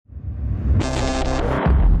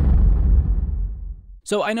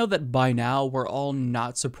So I know that by now we're all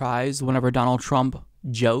not surprised whenever Donald Trump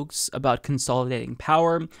jokes about consolidating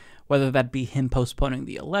power, whether that be him postponing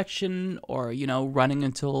the election or, running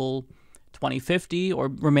until 2050 or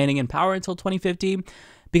remaining in power until 2050,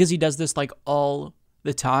 because he does this like all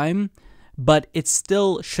the time. But it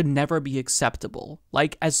still should never be acceptable.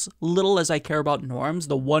 Like, as little as I care about norms,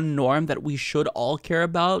 the one norm that we should all care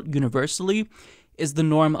about universally is the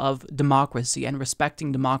norm of democracy and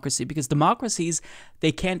respecting democracy, because democracies,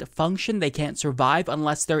 they can't function, they can't survive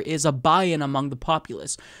unless there is a buy-in among the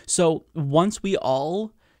populace. So once we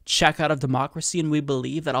all check out of democracy and we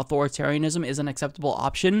believe that authoritarianism is an acceptable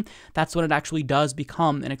option, that's when it actually does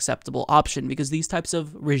become an acceptable option, because these types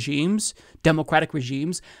of regimes, democratic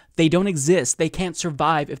regimes, they don't exist. They can't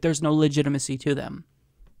survive if there's no legitimacy to them.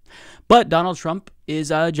 But Donald Trump is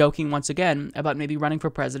joking once again about maybe running for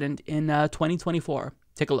president in 2024.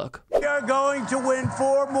 Take a look. We are going to win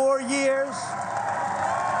 4 more years.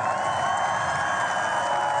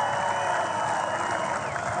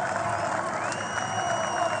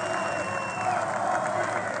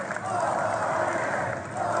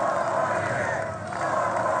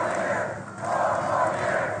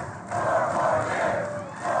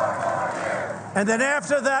 And then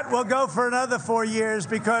after that, we'll go for another 4 years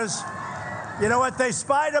because, you know what, they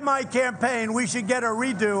spied on my campaign. We should get a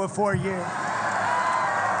redo of 4 years.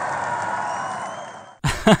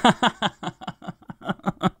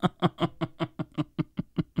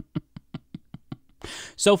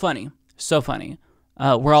 So funny. So funny.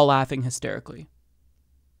 We're all laughing hysterically.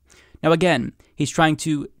 Now again, he's trying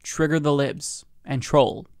to trigger the libs and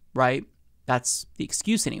troll, right? That's the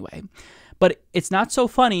excuse anyway. But it's not so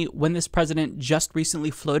funny when this president just recently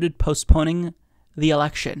floated postponing the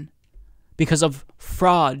election because of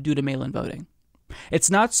fraud due to mail-in voting. It's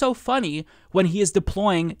not so funny when he is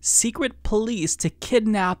deploying secret police to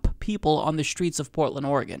kidnap people on the streets of Portland,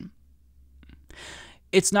 Oregon.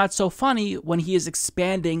 It's not so funny when he is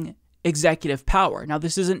expanding executive power. Now,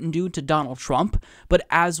 this isn't new to Donald Trump, but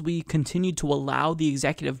as we continue to allow the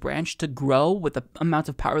executive branch to grow with the amount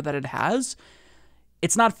of power that it has,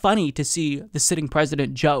 it's not funny to see the sitting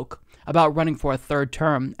president joke about running for a 3rd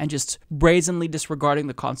term and just brazenly disregarding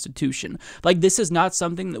the Constitution. Like, this is not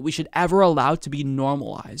something that we should ever allow to be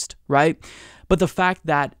normalized, right? But the fact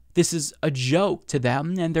that this is a joke to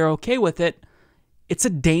them and they're okay with it, it's a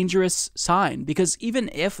dangerous sign, because even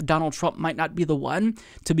if Donald Trump might not be the one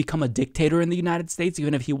to become a dictator in the United States,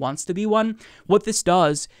 even if he wants to be one, what this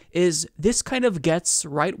does is this kind of gets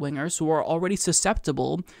right-wingers who are already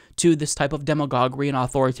susceptible to this type of demagoguery and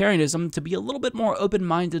authoritarianism to be a little bit more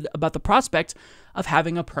open-minded about the prospect of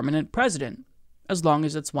having a permanent president, as long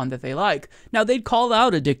as it's one that they like. Now, they'd call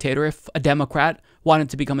out a dictator if a Democrat wanted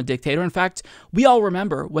to become a dictator. In fact, we all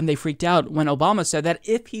remember when they freaked out when Obama said that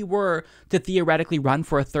if he were to theoretically run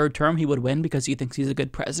for a 3rd term, he would win because he thinks he's a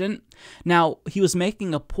good president. Now, he was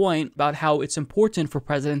making a point about how it's important for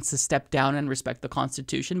presidents to step down and respect the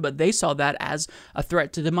Constitution, but they saw that as a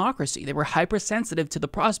threat to democracy. They were hypersensitive to the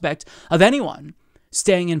prospect of anyone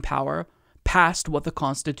staying in power past what the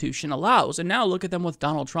Constitution allows. And now look at them with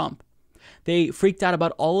Donald Trump. They freaked out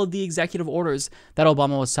about all of the executive orders that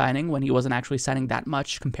Obama was signing when he wasn't actually signing that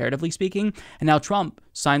much, comparatively speaking. And now Trump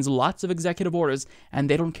signs lots of executive orders, and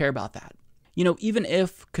they don't care about that. You know, even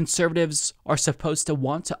if conservatives are supposed to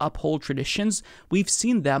want to uphold traditions, we've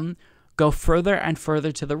seen them go further and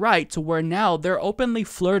further to the right, to where now they're openly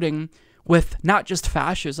flirting with not just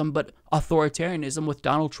fascism, but authoritarianism with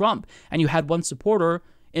Donald Trump. And you had one supporter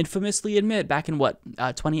infamously admit back in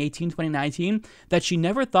 2018, 2019, that she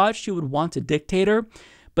never thought she would want a dictator,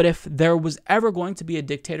 but if there was ever going to be a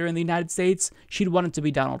dictator in the United States, she'd want it to be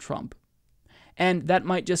Donald Trump. And that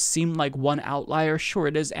might just seem like one outlier. Sure,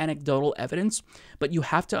 it is anecdotal evidence, but you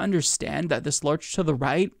have to understand that this lurch to the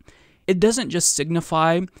right, it doesn't just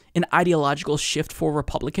signify an ideological shift for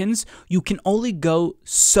Republicans. You can only go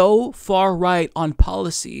so far right on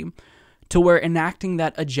policy to where enacting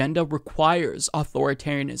that agenda requires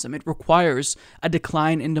authoritarianism. It requires a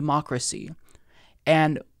decline in democracy.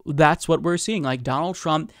 And that's what we're seeing. Like, Donald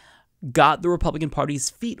Trump got the Republican Party's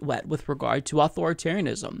feet wet with regard to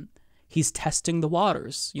authoritarianism. He's testing the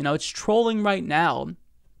waters. You know, it's trolling right now.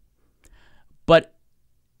 But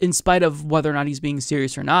in spite of whether or not he's being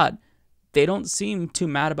serious or not, they don't seem too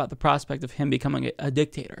mad about the prospect of him becoming a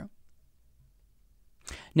dictator.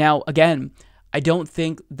 Now, again, I don't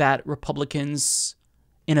think that Republicans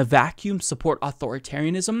in a vacuum support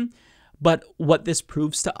authoritarianism, but what this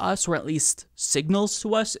proves to us, or at least signals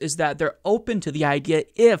to us, is that they're open to the idea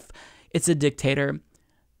if it's a dictator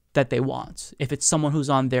that they want, if it's someone who's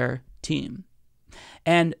on their team.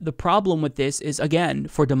 And the problem with this is, again,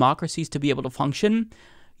 for democracies to be able to function,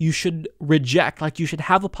 you should reject, like you should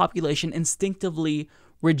have a population instinctively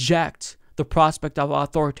reject the prospect of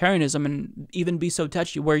authoritarianism and even be so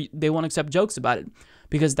touchy where they won't accept jokes about it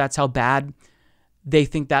because that's how bad they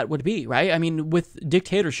think that would be, right? I mean, with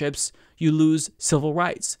dictatorships, you lose civil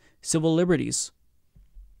rights, civil liberties.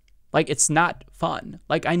 Like, it's not fun.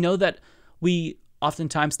 Like, I know that we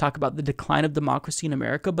oftentimes talk about the decline of democracy in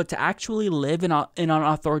America, but to actually live in an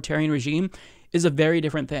authoritarian regime is a very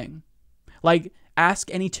different thing. Like, ask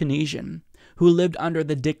any Tunisian who lived under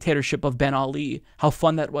the dictatorship of Ben Ali how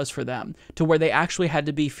fun that was for them, to where they actually had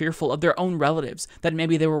to be fearful of their own relatives, that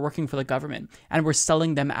maybe they were working for the government and were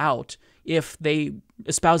selling them out if they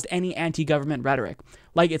espoused any anti-government rhetoric.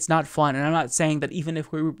 Like, it's not fun. And I'm not saying that even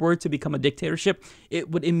if we were to become a dictatorship,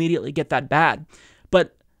 it would immediately get that bad.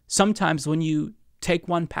 But sometimes when you take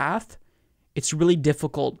one path, it's really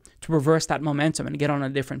difficult to reverse that momentum and get on a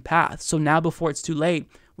different path. So now, before it's too late,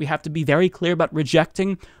 we have to be very clear about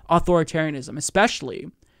rejecting authoritarianism,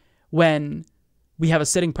 especially when we have a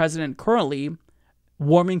sitting president currently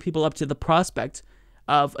warming people up to the prospect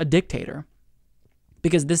of a dictator,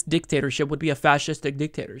 because this dictatorship would be a fascistic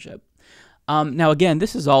dictatorship. Now, again,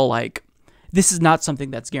 this is not something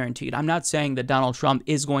that's guaranteed. I'm not saying that Donald Trump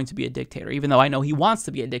is going to be a dictator, even though I know he wants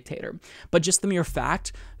to be a dictator. But just the mere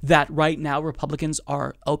fact that right now Republicans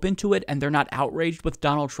are open to it and they're not outraged with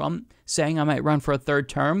Donald Trump saying I might run for a third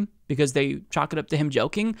term because they chalk it up to him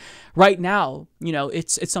joking. Right now, you know,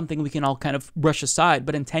 it's something we can all kind of brush aside.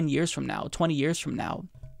 But in 10 years from now, 20 years from now,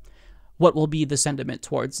 what will be the sentiment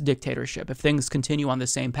towards dictatorship if things continue on the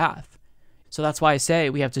same path? So that's why I say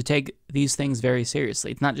we have to take these things very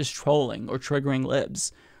seriously. It's not just trolling or triggering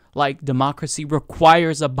libs. Like, democracy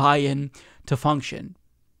requires a buy-in to function.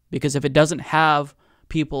 Because if it doesn't have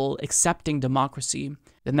people accepting democracy,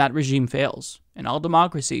 then that regime fails. And all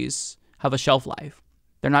democracies have a shelf life.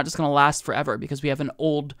 They're not just going to last forever because we have an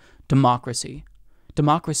old democracy.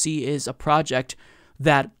 Democracy is a project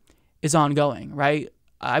that is ongoing, right?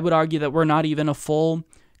 I would argue that we're not even a full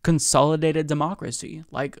consolidated democracy.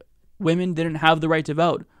 Like, women didn't have the right to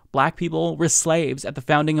vote. Black people were slaves at the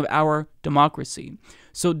founding of our democracy.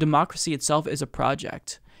 So democracy itself is a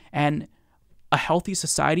project. And a healthy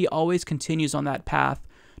society always continues on that path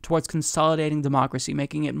towards consolidating democracy,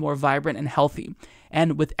 making it more vibrant and healthy.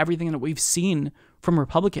 And with everything that we've seen from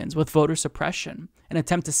Republicans, with voter suppression, an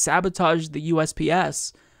attempt to sabotage the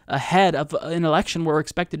USPS ahead of an election where we're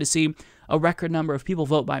expected to see a record number of people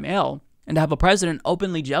vote by mail, and to have a president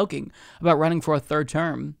openly joking about running for a third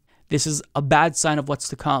term, this is a bad sign of what's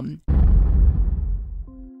to come.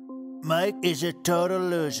 Mike is a total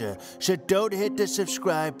loser, so don't hit the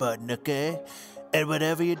subscribe button, okay? And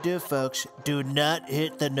whatever you do, folks, do not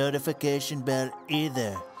hit the notification bell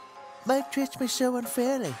either. Mike treats me so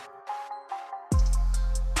unfairly.